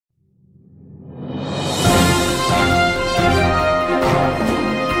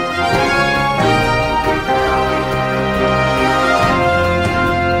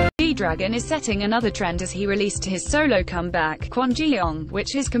G-Dragon is setting another trend as he released his solo comeback, Kwon Ji Yong,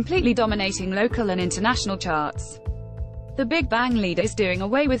 which is completely dominating local and international charts. The Big Bang leader is doing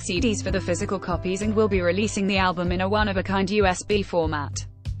away with CDs for the physical copies and will be releasing the album in a one-of-a-kind USB format.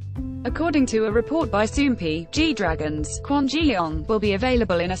 According to a report by Soompi, G-Dragon's Kwon Ji Yong will be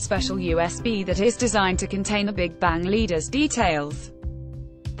available in a special USB that is designed to contain the Big Bang leader's details.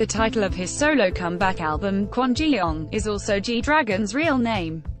 The title of his solo comeback album, Kwon Ji Yong, is also G-Dragon's real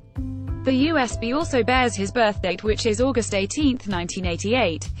name. The USB also bears his birth date, which is August 18,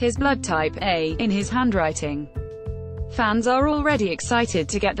 1988, his blood type A, in his handwriting. Fans are already excited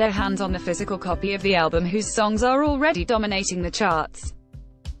to get their hands on the physical copy of the album, whose songs are already dominating the charts.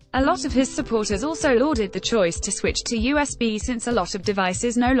 A lot of his supporters also lauded the choice to switch to USB since a lot of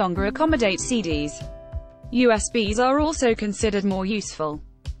devices no longer accommodate CDs. USBs are also considered more useful.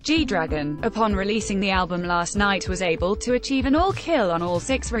 G-Dragon, upon releasing the album last night, was able to achieve an all-kill on all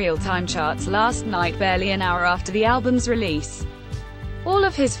 6 real-time charts last night, barely an hour after the album's release. All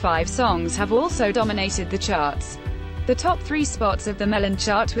of his 5 songs have also dominated the charts. The top 3 spots of the Melon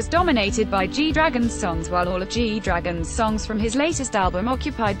chart was dominated by G-Dragon's songs, while all of G-Dragon's songs from his latest album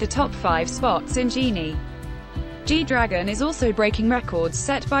occupied the top 5 spots in Genie. G-Dragon is also breaking records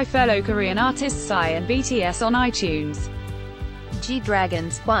set by fellow Korean artists Psy and BTS on iTunes.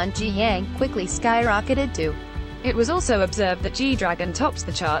 G-Dragon's Kwon Ji Yong quickly skyrocketed too. It was also observed that G-Dragon tops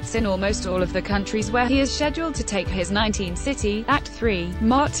the charts in almost all of the countries where he is scheduled to take his 19-city, Act 3,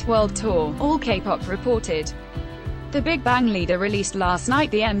 MOT World Tour, all K-pop reported. The Big Bang leader released last night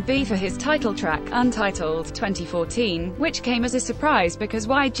the MV for his title track, Untitled 2014, which came as a surprise because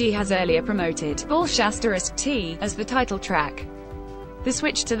YG has earlier promoted T as the title track. The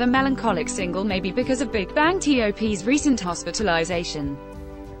switch to the melancholic single may be because of Big Bang T.O.P's recent hospitalization.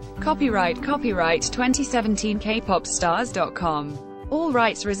 Copyright 2017 kpopstars.com. All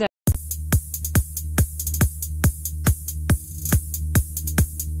rights reserved.